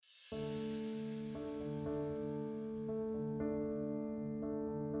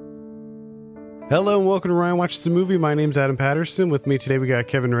Hello and welcome to Ryan Watches a Movie. My name's Adam Patterson. With me today we got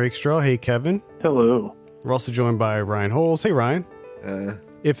Kevin Rakestraw. Hey, Kevin. Hello. We're also joined by Ryan Holes. Hey, Ryan.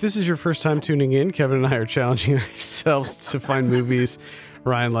 If this is your first time tuning in, Kevin and I are challenging ourselves to find movies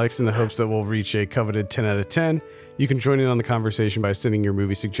Ryan likes in the hopes that we'll reach a coveted 10 out of 10. You can join in on the conversation by sending your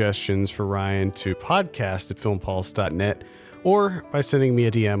movie suggestions for Ryan to podcast@filmpulse.net or by sending me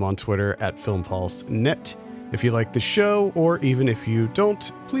a DM on Twitter @filmpulsenet. If you like the show, or even if you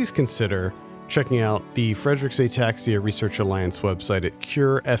don't, please consider checking out the Friedreich's Ataxia Research Alliance website at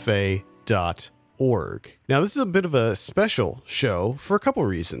curefa.org. Now, this is a bit of a special show for a couple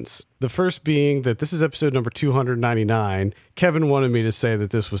reasons. The first being that this is episode number 299. Kevin wanted me to say that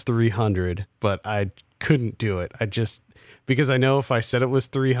this was 300, but I couldn't do it. Because I know if I said it was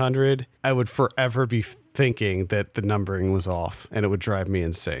 300, I would forever be thinking that the numbering was off, and it would drive me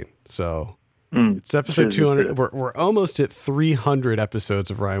insane. So it's episode 200. We're almost at 300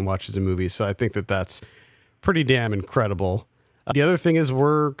 episodes of Ryan Watches a Movie, so I think that that's pretty damn incredible. The other thing is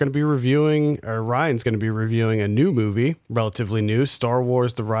Ryan's going to be reviewing a new movie, relatively new, Star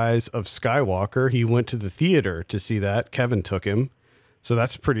Wars: The Rise of Skywalker. He went to the theater to see that. Kevin took him, so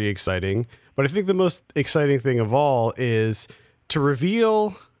that's pretty exciting. But I think the most exciting thing of all is to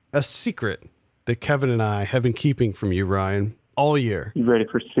reveal a secret that Kevin and I have been keeping from you, Ryan, all year. You ready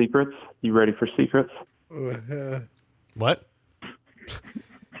for secrets? What?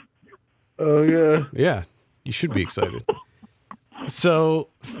 Oh, yeah. Yeah, you should be excited. So,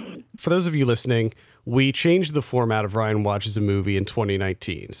 for those of you listening, we changed the format of Ryan Watches a Movie in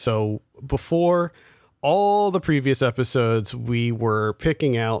 2019. So, before all the previous episodes, we were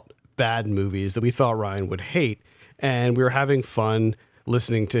picking out bad movies that we thought Ryan would hate, and we were having fun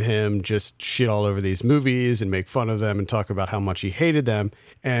listening to him just shit all over these movies and make fun of them and talk about how much he hated them.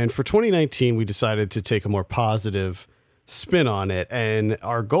 And for 2019, we decided to take a more positive spin on it. And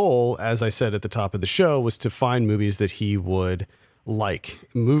our goal, as I said at the top of the show, was to find movies that he would like.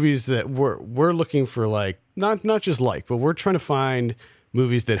 Movies that we're looking for, like, not just like, but we're trying to find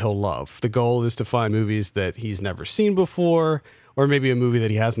movies that he'll love. The goal is to find movies that he's never seen before, or maybe a movie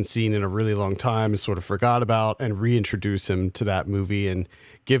that he hasn't seen in a really long time and sort of forgot about, and reintroduce him to that movie and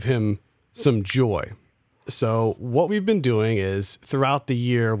give him some joy. So what we've been doing is throughout the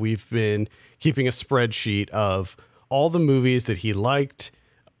year, we've been keeping a spreadsheet of all the movies that he liked,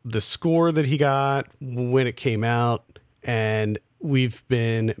 the score that he got when it came out, and we've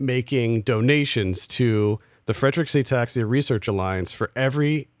been making donations to the Friedreich's Ataxia Research Alliance for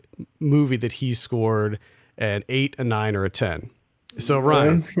every movie that he scored an 8, a 9, or a 10. So,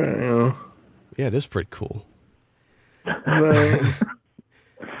 Ryan. Yeah, it is pretty cool. Yeah,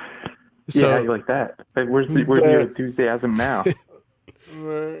 you like that. Where's your enthusiasm now?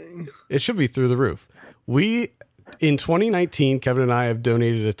 It should be through the roof. In 2019, Kevin and I have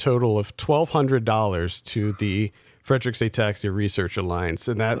donated a total of $1,200 to the Friedreich's Ataxia Research Alliance,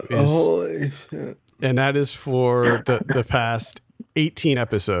 and that is Holy shit. And that is for the past 18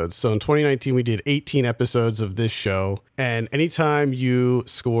 episodes. So in 2019, we did 18 episodes of this show. And anytime you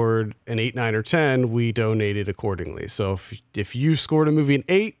scored an 8, 9, or 10, we donated accordingly. So if you scored a movie an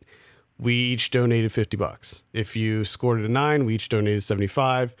 8, we each donated $50. If you scored it a 9, we each donated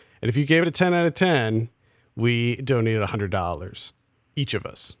 $75. And if you gave it a 10 out of 10, we donated $100. Each of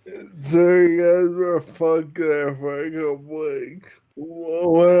us. So you guys were fucked there for a couple weeks.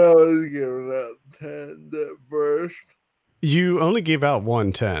 When I was giving out 10s at first. You only gave out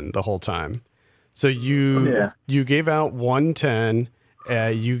 110 the whole time. So you gave out 110,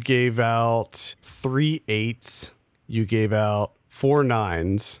 you gave out 3 8s, you gave out 4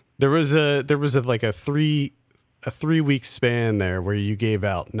 9s. There was a 3-week span there where you gave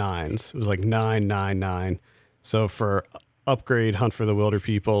out 9s. It was like 9 9 9. So for Upgrade, Hunt for the Wilder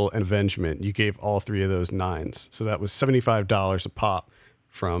People, and Avengement, you gave all 3 of those 9s. So that was $75 a pop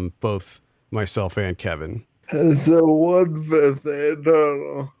from both myself and Kevin. So 150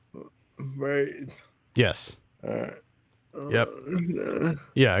 total. Right. Yes. All right. Yep.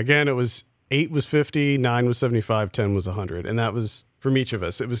 Yeah, again, it was 8 was 50, 9 was 75, 10 was 100. And that was from each of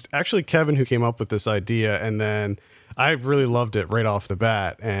us. It was actually Kevin who came up with this idea. And then I really loved it right off the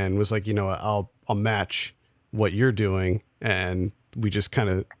bat and was like, I'll match what you're doing. And we just kind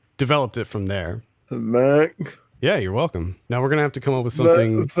of developed it from there. Mac. Yeah, you're welcome. Now we're going to have to come up with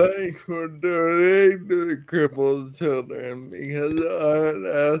something. Thanks for donating to the crippled children because I'm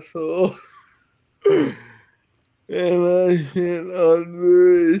an asshole. And I shit on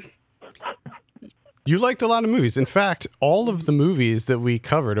movies. You liked a lot of movies. In fact, all of the movies that we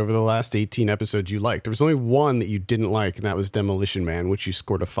covered over the last 18 episodes you liked. There was only one that you didn't like, and that was Demolition Man, which you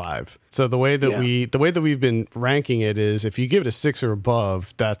scored a 5. So the way that we've been ranking it is if you give it a 6 or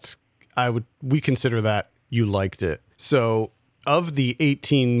above, that's we consider that you liked it. So of the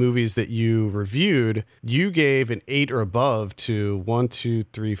 18 movies that you reviewed, you gave an 8 or above to 1, 2,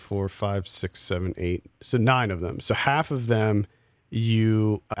 3, 4, 5, 6, 7, 8. So 9 of them. So half of them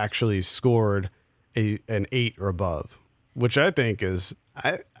you actually scored an 8 or above, which I think is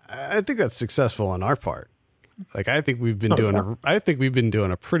I think that's successful on our part. Like I think we've been doing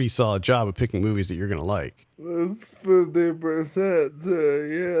a pretty solid job of picking movies that you're gonna like. That's 50%.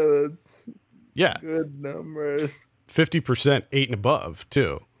 So that's good numbers. 50% 8 and above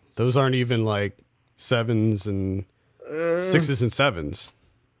too. Those aren't even like 7s and 6s and 7s.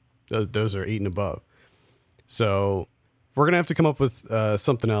 Those are 8 and above. So we're gonna have to come up with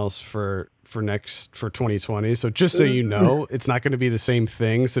something else for 2020. So just so you know, it's not going to be the same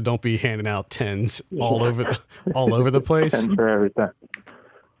thing. So don't be handing out 10s all over the place. 10 for everything.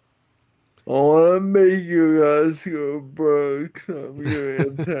 I want to make you guys go broke. So I'm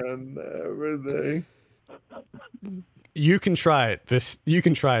giving 10 to everything. You can try it this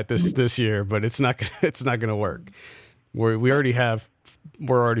year, but it's not gonna work. We're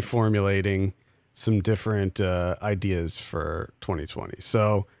already formulating some different ideas for 2020.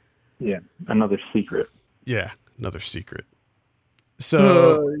 So yeah, another secret. Yeah, another secret.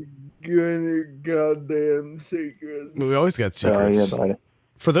 So good goddamn secrets. We always got secrets. Yeah,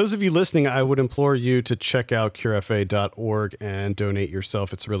 for those of you listening, I would implore you to check out curefa.org and donate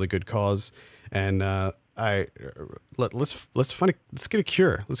yourself. It's a really good cause. And let's get a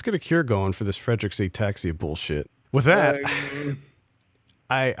cure. Let's get a cure going for this Frederick's ataxia bullshit. With that,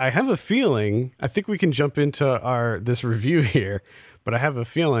 I have a feeling, I think we can jump into this review here, but I have a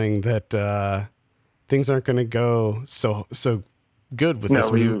feeling that things aren't going to go so good with this.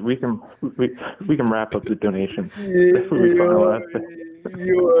 No, we can wrap up the donation.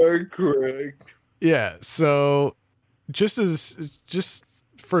 You are correct. Yeah. So just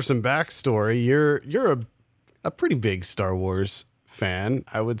for some backstory, you're a pretty big Star Wars fan,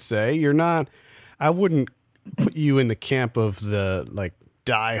 I would say. You're not. I wouldn't put you in the camp of the like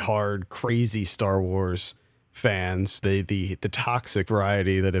diehard crazy Star Wars fans, the toxic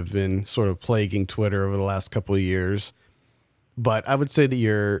variety that have been sort of plaguing Twitter over the last couple of years. But I would say that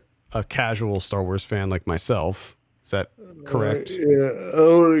you're a casual Star Wars fan like myself. Is that correct? Yeah, I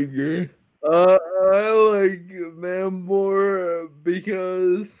would agree. I like them more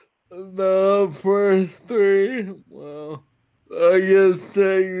because the first 3, well, I guess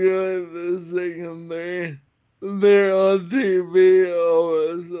technically the second 3, they're on TV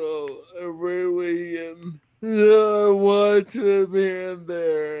almost every weekend. So I watch them here and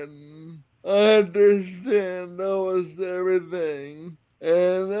there, and I understand almost everything,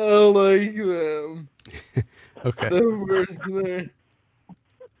 and I like them. Okay. The first 3.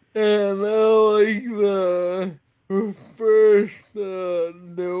 And I like the first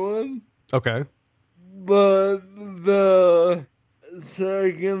new one. Okay. But the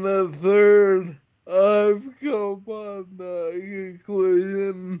second and third, I've come on the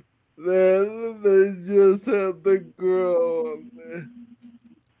conclusion that they just have to grow on me.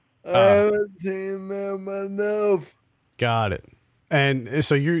 I haven't seen them enough. Got it. And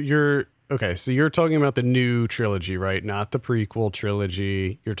so you're okay. So you're talking about the new trilogy, right? Not the prequel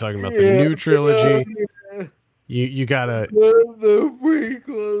trilogy. You're talking about the new trilogy. Yeah. You gotta. The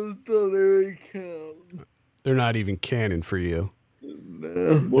prequels don't even count. They're not even canon for you.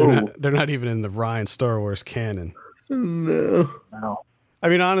 No. They're not even in the Ryan Star Wars canon. No. I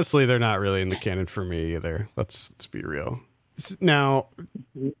mean, honestly, they're not really in the canon for me either. Let's be real. Now,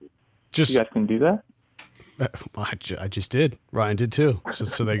 just you guys can do that. I just did. Ryan did too.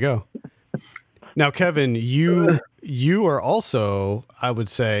 So there you go. Now, Kevin, you are also, I would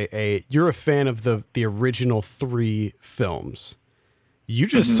say, you're a fan of the original 3 films. You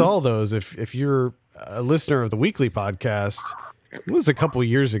just saw those. If you're a listener of the weekly podcast, it was a couple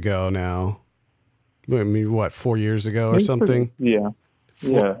years ago now. I mean, what, 4 years ago or something? Yeah.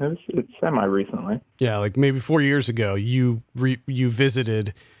 It's semi-recently. Yeah, like maybe 4 years ago, you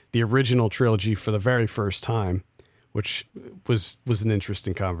visited the original trilogy for the very first time, which was an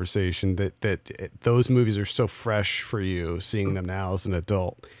interesting conversation. That those movies are so fresh for you, seeing them now as an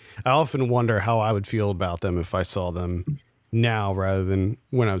adult. I often wonder how I would feel about them if I saw them now rather than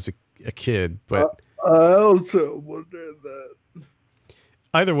when I was a kid. But I also wonder that.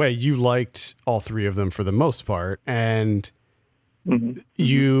 Either way, you liked all 3 of them for the most part, and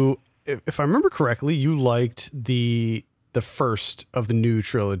you, if I remember correctly, you liked the first of the new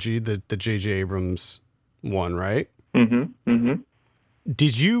trilogy, the J.J. Abrams one, right?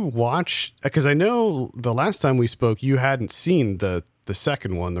 Did you watch? Because I know the last time we spoke, you hadn't seen the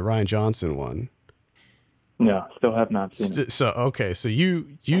second one, the Rian Johnson one. No, still have not seen it. So okay, so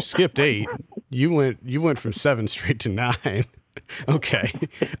you skipped 8. You went from 7 straight to 9. Okay.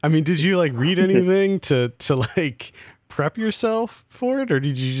 I mean, did you like read anything to like prep yourself for it, or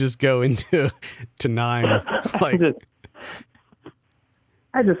did you just go into 9 like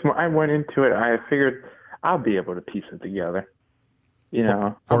I went into it. I figured I'll be able to piece it together. You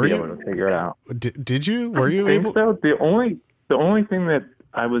know, I'll be able to figure it out. Did you? Were you able? So the only thing that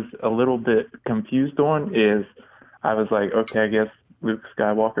I was a little bit confused on is I was like, okay, I guess Luke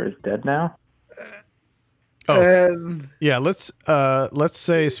Skywalker is dead now. Oh, yeah. Let's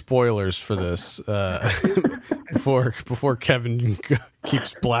say spoilers for this before Kevin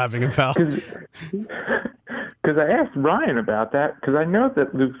keeps blabbing about. Because I asked Ryan about that, because I know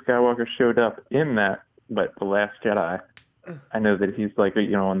that Luke Skywalker showed up in that, but The Last Jedi. I know that he's like, you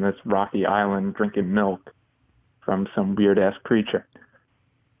know, on this rocky island drinking milk from some weird ass creature.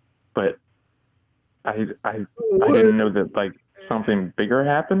 But I didn't know that like something bigger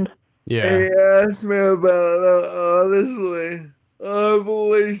happened. Yeah. He asked me about it, honestly. I've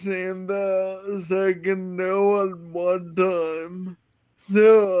only seen the second one time,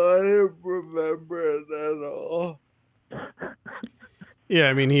 so I didn't remember it at all. Yeah,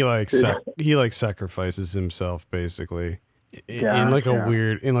 I mean, he sacrifices himself basically in like a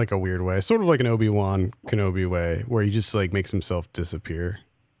weird way, sort of like an Obi-Wan Kenobi way, where he just like makes himself disappear.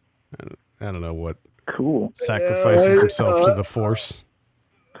 I don't know what. Cool. Sacrifices himself to the Force.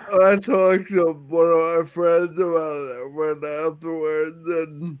 I talked to one of my friends about it right afterwards,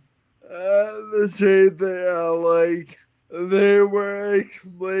 and the same thing. Like they were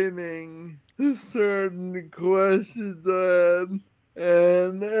explaining certain questions I had.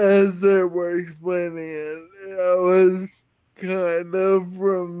 And as they were explaining it, I was kind of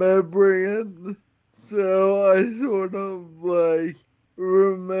remembering it. So I sort of like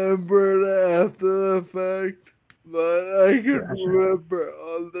remembered after the fact, but I could remember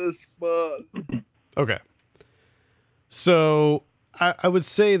on the spot. Okay. So I would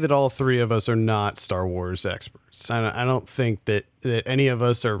say that all three of us are not Star Wars experts. I don't think that any of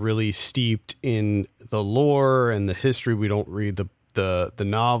us are really steeped in the lore and the history. We don't read the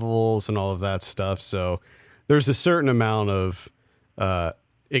novels and all of that stuff. So there's a certain amount of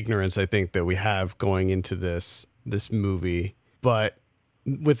ignorance, I think, that we have going into this movie. But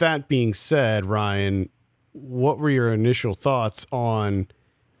with that being said, Ryan, what were your initial thoughts on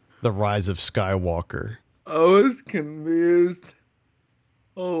the Rise of Skywalker? I was confused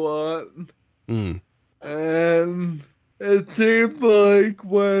a lot. And it seemed like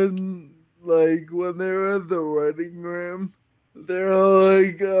when they were at the wedding room, they're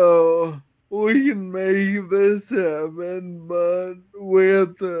like, oh, we can make this happen, but we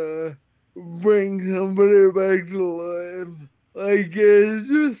have to bring somebody back to life. Like, it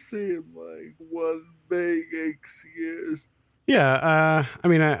just seemed like one big excuse. Yeah, I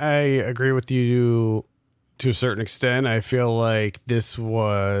mean, I agree with you to a certain extent. I feel like they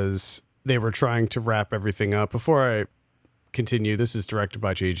were trying to wrap everything up. Before I continue, this is directed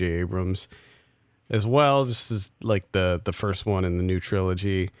by J.J. Abrams as well, just as like the first one in the new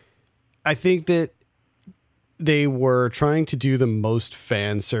trilogy. I think that they were trying to do the most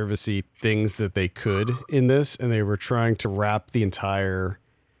fan servicey things that they could in this, and they were trying to wrap the entire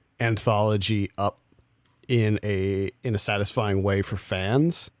anthology up in a satisfying way for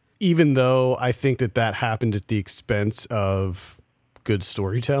fans. Even though I think that happened at the expense of good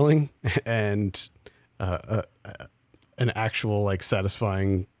storytelling and an actual like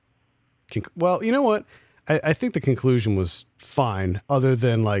satisfying. Well, you know what? I think the conclusion was fine, other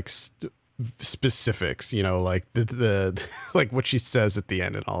than like specifics. You know, like the like what she says at the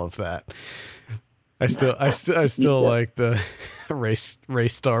end and all of that. I still like the race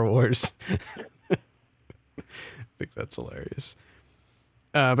Star Wars. I think that's hilarious.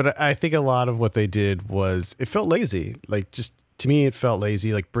 But I think a lot of what they did it felt lazy. Like, just to me, it felt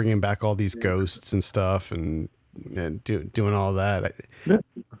lazy, like bringing back all these ghosts and stuff and doing all that. It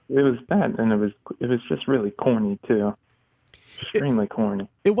was that, and it was just really corny too. Extremely corny.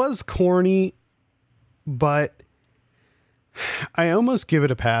 It was corny, but I almost give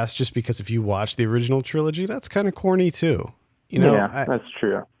it a pass just because if you watch the original trilogy, that's kind of corny too. You know, yeah, that's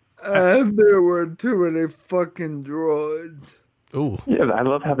true. And there were too many fucking droids. Ooh. Yeah, I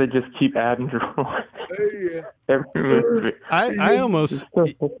love how they just keep adding droids. Yeah. Every movie. I almost,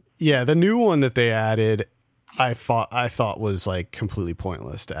 yeah, the new one that they added, I thought was like completely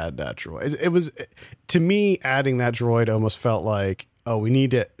pointless to add that droid. It was, to me, adding that droid almost felt like, oh, we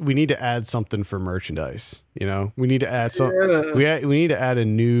need to add something for merchandise. You know, we need to add some. Yeah. We need to add a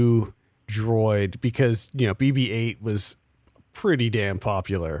new droid because, you know, BB-8 was pretty damn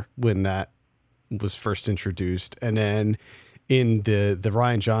popular when that was first introduced, and then in the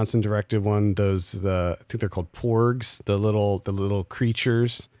Rian Johnson directed one, I think they're called porgs, the little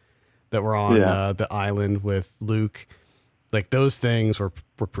creatures that were on the island with Luke. Like those things were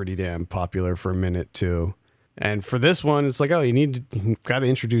pretty damn popular for a minute too. And for this one, it's like, oh, you got to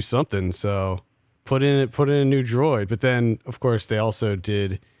introduce something, so put in a new droid. But then, of course, they also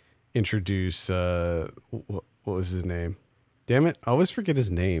did introduce what was his name? Damn it, I always forget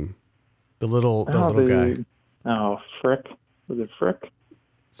his name. The little guy. Oh, Frick. Was it Frick?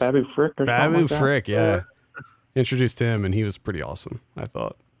 Babu Frick or Babu something like Frick, yeah. Introduced him, and he was pretty awesome, I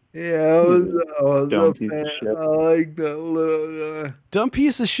thought. Yeah, I was a fan. I like that little guy. Dumb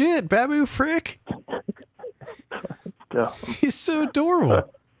piece of shit, Babu Frick. He's so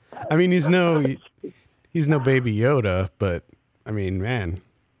adorable. I mean, he's no Baby Yoda, but I mean, man,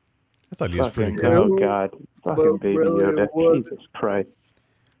 I thought he was pretty cool. Oh God, fucking Baby Yoda! Jesus Christ!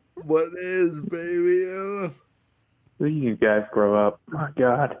 What is Baby Yoda? You guys grow up. My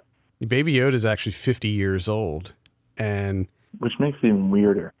God. Baby Yoda is actually 50 years old, and which makes it even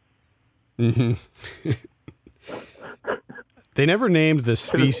weirder. Mm-hmm. They never named the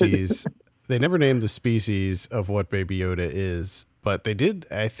species. They never named the species of what Baby Yoda is, but they did.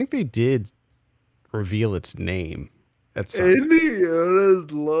 I think they did reveal its name. At some Baby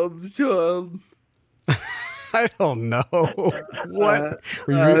Yoda's love child. I don't know. What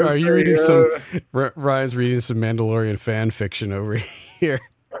are you reading? Ryan's reading some Mandalorian fan fiction over here.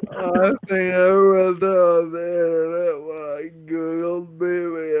 I think I read that on the internet when I googled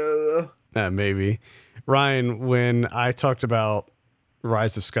Baby Yoda. Maybe. Ryan, when I talked about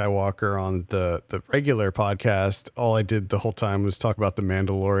Rise of Skywalker on the regular podcast, all I did the whole time was talk about the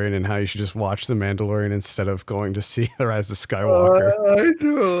Mandalorian and how you should just watch the Mandalorian instead of going to see the Rise of Skywalker. I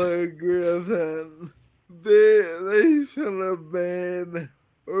totally agree with that. They should have been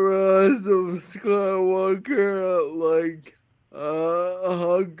Rise of Skywalker like a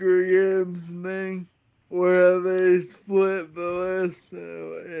Hunger Games thing where they split the last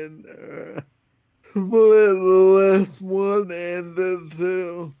two and split the last one and the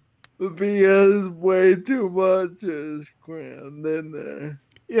two because way too much is crammed in there.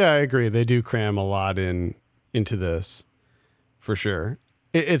 Yeah, I agree. They do cram a lot into this for sure.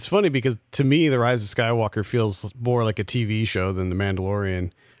 It's funny because to me, The Rise of Skywalker feels more like a TV show than The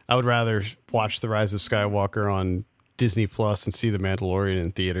Mandalorian. I would rather watch The Rise of Skywalker on Disney Plus and see The Mandalorian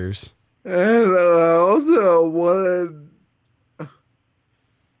in theaters. And I also wanted.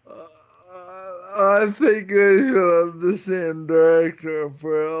 I think they should have the same director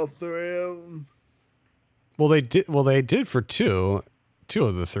for all three of them. Well, they did for two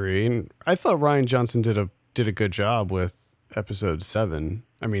of the three, and I thought Rian Johnson did a good job with episode 7.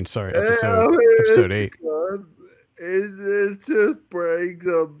 I mean, sorry, episode 8. It just breaks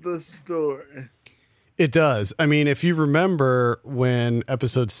up the story. It does. I mean, if you remember when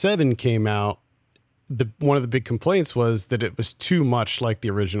episode 7 came out, one of the big complaints was that it was too much like the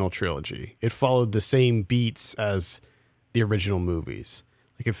original trilogy. It followed the same beats as the original movies.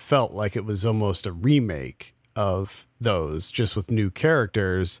 Like it felt like it was almost a remake of those, just with new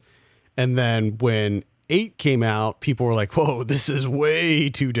characters. And then when 8 came out, people were like, whoa, this is way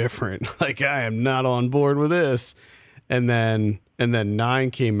too different. Like, I am not on board with this. And then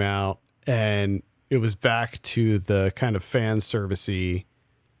 9 came out, and it was back to the kind of fan servicey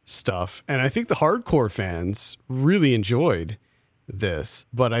stuff. And I think the hardcore fans really enjoyed this,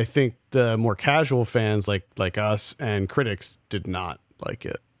 but I think the more casual fans like us and critics did not like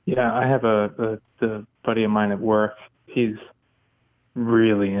it. Yeah, I have a buddy of mine at work. He's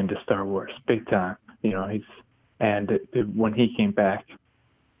really into Star Wars, big time. You know, when he came back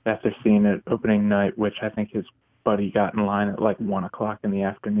after seeing it opening night, which I think his buddy got in line at like 1:00 in the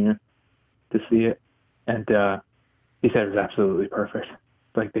afternoon to see it, and he said it was absolutely perfect.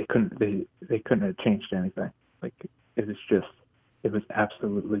 Like they couldn't have changed anything. Like it was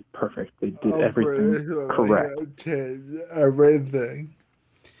absolutely perfect. They did everything correct. Everything.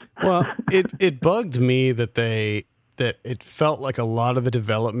 Well, it bugged me that it felt like a lot of the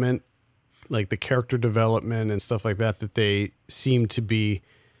development, like the character development and stuff like that they seemed to be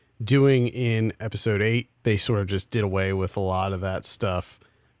doing in episode 8. They sort of just did away with a lot of that stuff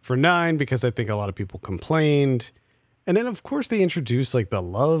for 9 because I think a lot of people complained. And then, of course, they introduced like the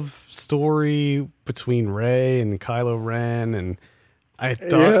love story between Rey and Kylo Ren, and I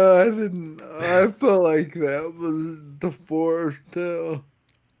thought, I felt like that was the Force too.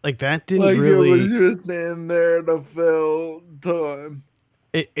 Like that didn't really. It was just in there to fill time.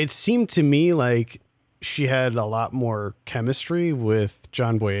 It seemed to me like she had a lot more chemistry with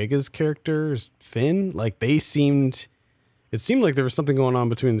John Boyega's character, Finn. Like they seemed it seemed like there was something going on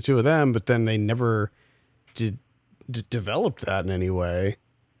between the two of them, but then they never did develop that in any way.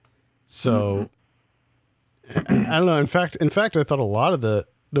 So I don't know. In fact, I thought a lot of the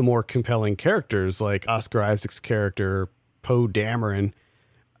more compelling characters, like Oscar Isaac's character, Poe Dameron,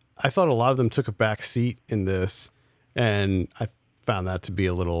 I thought a lot of them took a back seat in this, and I found that to be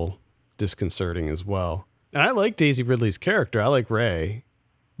a little disconcerting as well. And I like Daisy Ridley's character. I like Rey,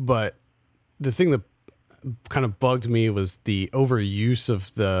 but the thing that kind of bugged me was the overuse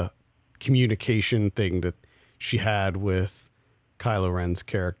of the communication thing that she had with Kylo Ren's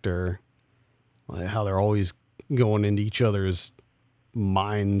character, like how they're always going into each other's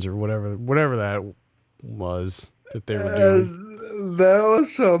minds or whatever that was that they were doing. That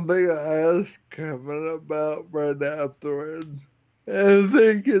was something I asked Kevin about right afterwards. If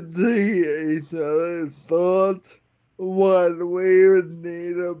they could see each other's thoughts, what we would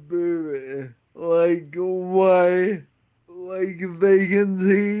need a movie. Like, why? Like, they can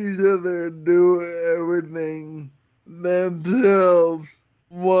see each other do everything themselves.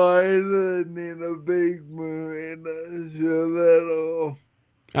 Why do they need a big movie to show that off?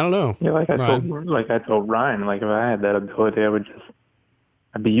 I don't know. Yeah, like I told Ryan, like if I had that ability,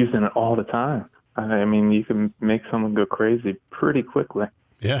 I'd be using it all the time. I mean, you can make someone go crazy pretty quickly.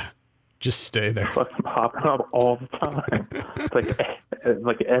 Yeah, just stay there. Fucking popping up all the time. It's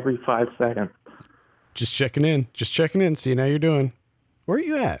like every 5 seconds. Just checking in, seeing how you're doing. Where are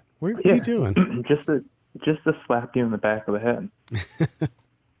you at? What are you doing? just to slap you in the back of the head.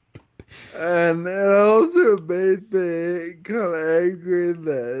 And it also made me kind of angry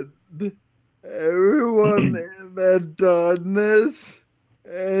that everyone in that darkness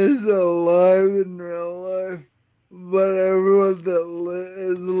is alive in real life, but everyone that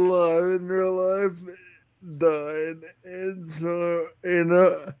is alive in real life died. And so,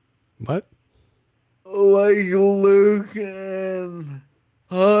 what? Like Luke and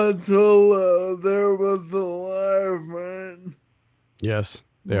Han Solo, they're both alive, man. Yes,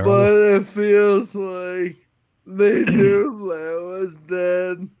 they are. But it feels like they knew Leia was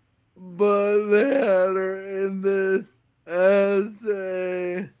dead, but they had her in this as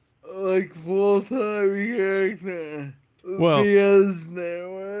a full-time character. Well, because they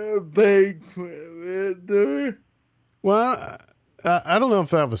were a big tribute to her. Well, I don't know if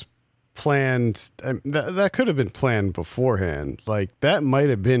that was planned. That could have been planned beforehand. Like, that might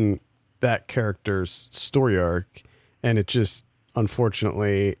have been that character's story arc, and it just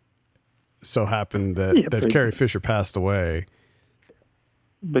unfortunately so happened that Carrie Fisher passed away.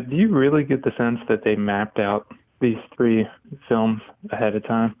 But do you really get the sense that they mapped out these 3 films ahead of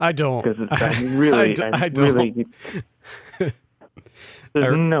time? I don't. Because I don't.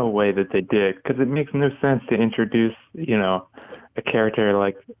 There's no way that they did, because it makes no sense to introduce, a character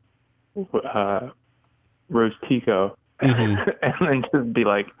like Rose Tico and then just be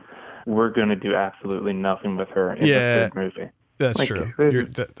like, we're going to do absolutely nothing with her in the 3rd movie. That's true.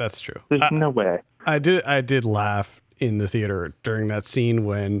 That's true. There's no way. I did laugh in the theater during that scene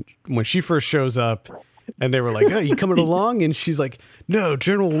when she first shows up and they were like, "Oh, you coming along?" And she's like, "No,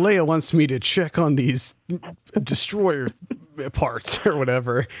 General Leia wants me to check on these destroyer parts or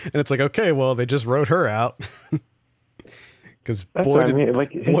whatever." And it's like, okay, well, they just wrote her out because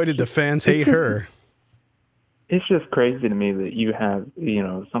boy did the fans hate her. It's just crazy to me that you have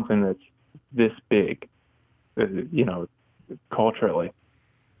something that's this big, culturally,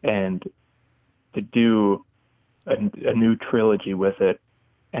 and to do a new trilogy with it,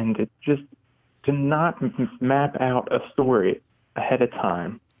 and to not map out a story ahead of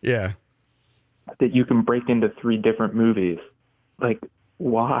time. Yeah. That you can break into 3 different movies. Like,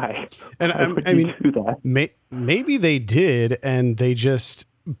 why? And I mean, do that? Maybe they did, and they just,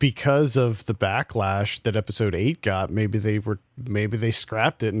 because of the backlash that episode 8 got, maybe they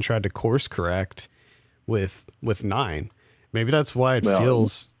scrapped it and tried to course correct with 9. Maybe that's why it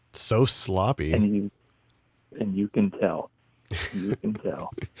feels so sloppy. And you can tell. You can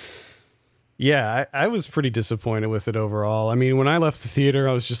tell. Yeah, I was pretty disappointed with it overall. I mean, when I left the theater,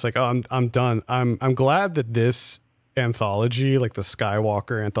 I was just like, "Oh, I'm done." I'm glad that this anthology, like the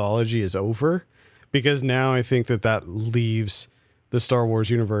Skywalker anthology, is over, because now I think that leaves the Star Wars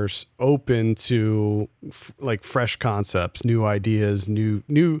universe open to fresh concepts, new ideas, new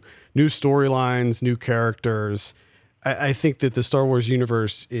storylines, new characters. I think that the Star Wars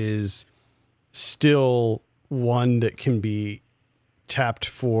universe is still one that can be tapped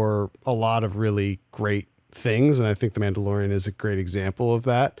for a lot of really great things, and I think The Mandalorian is a great example of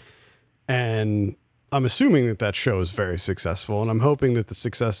that. And I'm assuming that show is very successful, and I'm hoping that the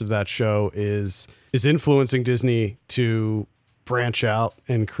success of that show is influencing Disney to branch out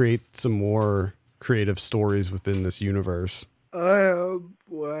and create some more creative stories within this universe. I hope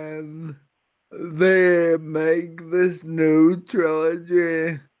when they make this new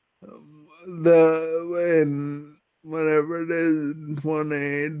trilogy, whenever it is in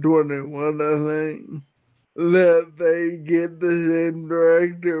 2021, I think, that they get the same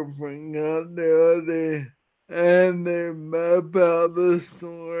director for continuity and they map out the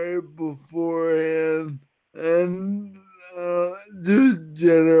story beforehand and just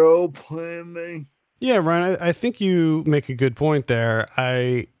general planning. Yeah, Ryan, I think you make a good point there.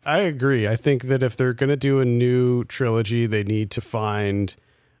 I agree. I think that if they're going to do a new trilogy, they need to find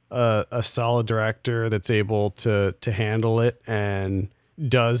a solid director that's able to handle it and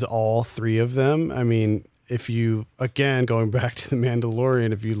does all three of them. I mean, if you, again, going back to The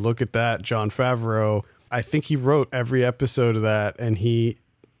Mandalorian, if you look at that, Jon Favreau, I think he wrote every episode of that, and he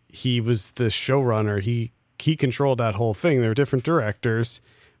was the showrunner. He controlled that whole thing. There were different directors,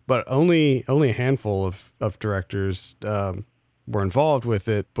 but only a handful of directors were involved with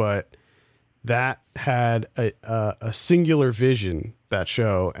it. But that had a singular vision, that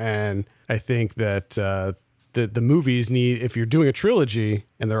show, and I think that the movies need, if you're doing a trilogy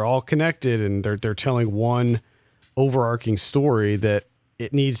and they're all connected and they're telling one overarching story, that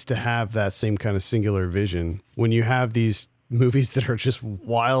it needs to have that same kind of singular vision. When you have these movies that are just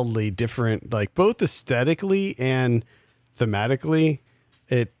wildly different, like both aesthetically and thematically,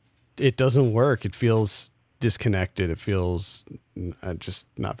 it doesn't work. It feels disconnected. It feels just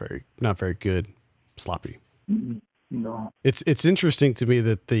not very good, sloppy. No. It's interesting to me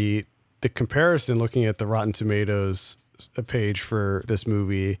that the comparison, looking at the Rotten Tomatoes page for this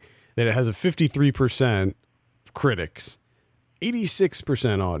movie, that it has a 53% critics,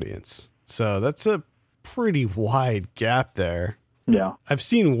 86% audience. So that's a pretty wide gap there. Yeah. I've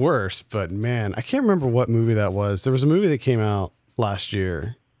seen worse, but man, I can't remember what movie that was. There was a movie that came out last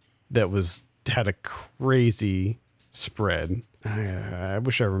year that had a crazy spread. I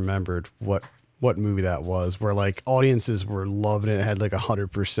wish I remembered what movie that was, where like audiences were loving it. It had like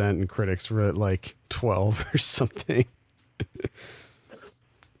 100% and critics were at like 12 or something. I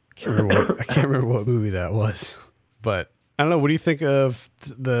can't remember what movie that was, but I don't know. What do you think of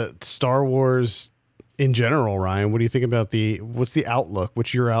the Star Wars in general, Ryan? What do you think about what's the outlook?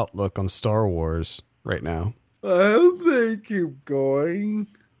 What's your outlook on Star Wars right now? I hope they keep going,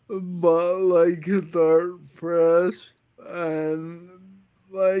 but like start fresh and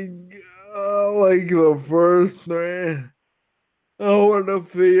like the first three. I want to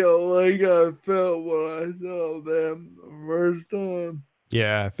feel like I felt when I saw them the first time.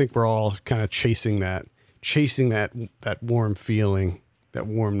 Yeah, I think we're all kind of chasing that warm feeling, that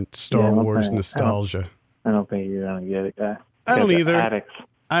warm Star Wars nostalgia. I don't think you're gonna get it, guy. I don't either. Addicts.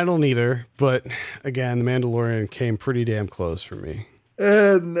 I don't either. But again, The Mandalorian came pretty damn close for me.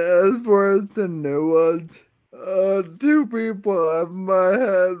 And as far as the new ones, two people out of my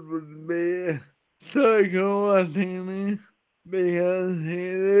head would be Taika Waititi, because he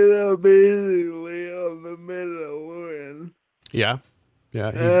did a basically on The Mandalorian. Yeah.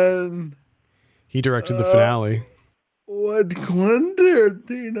 And he directed the finale. Would Quentin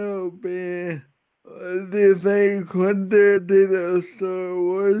Tarantino be? Do you think Quentin Tarantino Star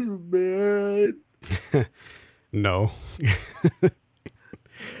Wars would be alright? No.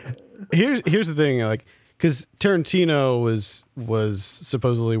 Here's the thing, like, because Tarantino was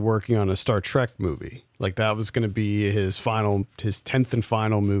supposedly working on a Star Trek movie. Like, that was going to be his 10th and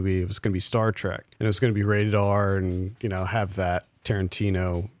final movie. It was going to be Star Trek, and it was going to be rated R and, have that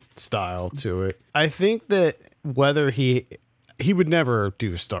Tarantino style to it. I think that whether he would never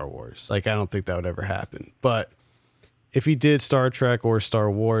do Star Wars. Like, I don't think that would ever happen. But if he did Star Trek or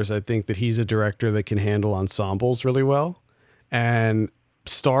Star Wars, I think that he's a director that can handle ensembles really well. And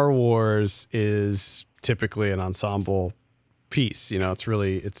Star Wars is typically an ensemble piece. It's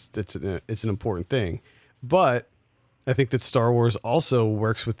really, it's an important thing. But I think that Star Wars also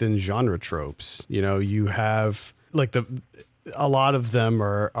works within genre tropes. You have like a lot of them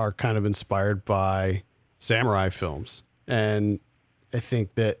are kind of inspired by samurai films. And I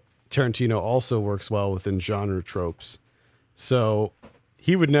think that Tarantino also works well within genre tropes. So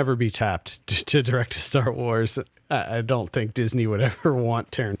he would never be tapped to direct a Star Wars. I don't think Disney would ever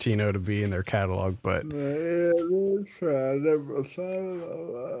want Tarantino to be in their catalog, but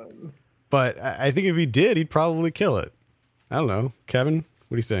I think if he did, he'd probably kill it. I don't know. Kevin,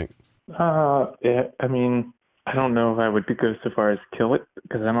 what do you think? Yeah, I mean, I don't know if I would go so far as kill it,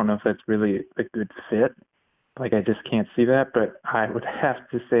 because I don't know if that's really a good fit. Like, I just can't see that, but I would have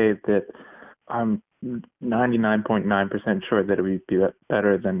to say that I'm 99.9% sure that it would be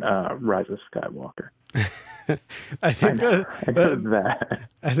better than Rise of Skywalker. I think that.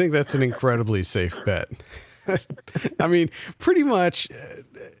 I think that's an incredibly safe bet. I mean, pretty much,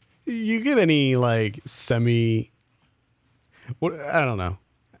 you get any like I don't know.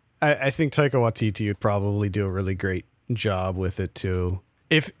 I think Taika Waititi would probably do a really great job with it too.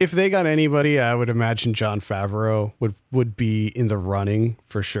 If they got anybody, I would imagine Jon Favreau would be in the running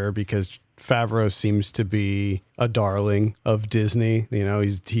for sure, because Favreau seems to be a darling of Disney. You know,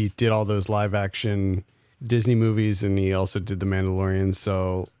 he did all those live action Disney movies, and he also did The Mandalorian.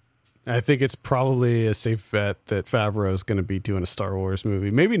 So I think it's probably a safe bet that Favreau is going to be doing a Star Wars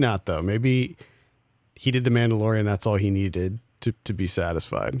movie. Maybe not though. Maybe he did The Mandalorian. That's all he needed to be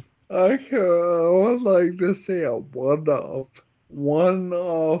satisfied. I would like to see a one-off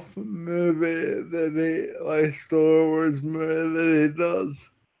movie that he, like Star Wars movie that he does.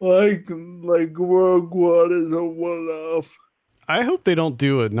 Like Rogue One is a one-off. I hope they don't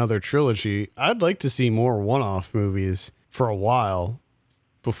do another trilogy. I'd like to see more one-off movies for a while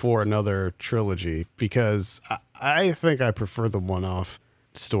before another trilogy, because I think I prefer the one-off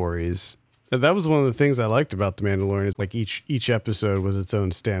stories. That was one of the things I liked about The Mandalorian, is like each episode was its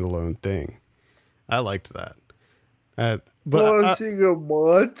own standalone thing. I liked that. But you can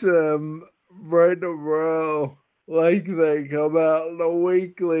watch them right in a row, like they come out on a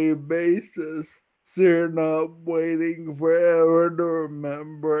weekly basis, so you're not waiting forever to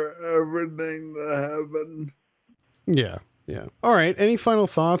remember everything that happened. Yeah. All right. Any final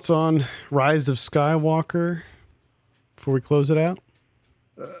thoughts on Rise of Skywalker before we close it out?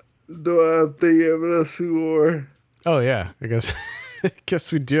 Do I have to give it a score? Oh yeah, I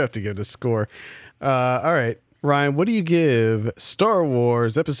guess we do have to give it a score. All right. Ryan, what do you give Star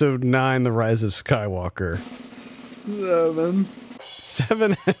Wars Episode 9, The Rise of Skywalker?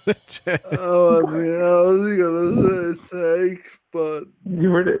 7 out of 10. Oh, I was going to say 6, but...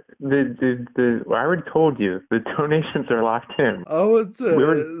 You were I already told you, the donations are locked in. I would say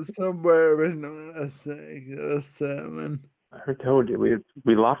somewhere between a 6 and a 7. I already told you,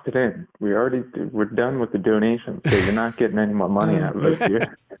 we locked it in. We're done with the donations, so you're not getting any more money out of us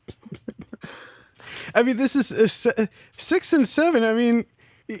here. I mean, this is 6 and 7. I mean,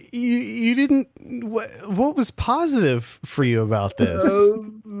 you didn't. What was positive for you about this?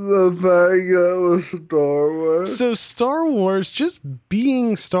 The fact that it was Star Wars. So Star Wars, just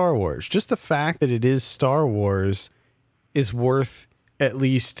being Star Wars, just the fact that it is Star Wars, is worth at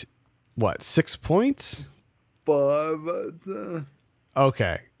least 6 points? 5.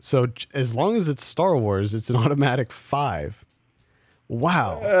 Okay, so as long as it's Star Wars, it's an automatic 5.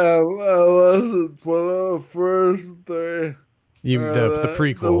 Wow. Unless it's one of the first 3. The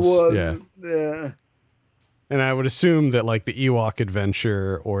prequels, yeah. And I would assume that like the Ewok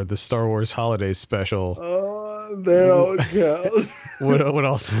Adventure or the Star Wars Holiday Special, they don't count. would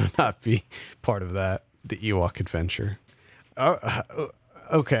also not be part of that. The Ewok Adventure.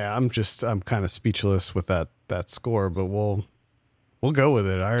 Okay, I'm kind of speechless with that score, but we'll go with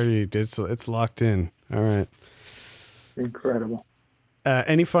it. It's locked in. All right. Incredible.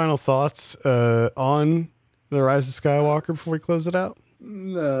 Any final thoughts on The Rise of Skywalker before we close it out?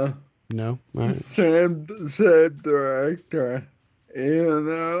 No. All right. Same director. Even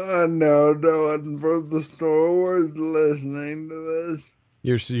though I know no one from the Star Wars listening to this.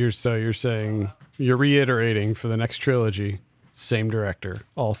 You're saying, you're reiterating for the next trilogy, same director,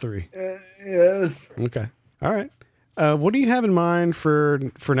 all 3. Yes. Okay. All right. What do you have in mind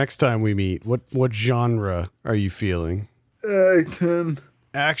for next time we meet? What genre are you feeling?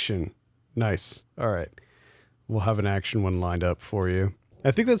 Action. Nice. All right. We'll have an action one lined up for you.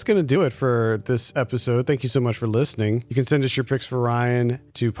 I think that's going to do it for this episode. Thank you so much for listening. You can send us your picks for Ryan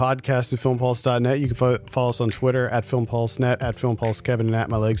to podcast@filmpulse.net. You can follow us on Twitter @FilmPulseNet, @FilmPulseKevin, and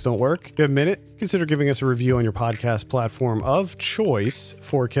 @MyLegsDon'tWork. If you have a minute, consider giving us a review on your podcast platform of choice.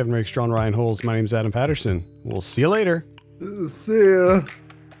 For Kevin Rakestraw and Ryan Holes, my name is Adam Patterson. We'll see you later. See ya.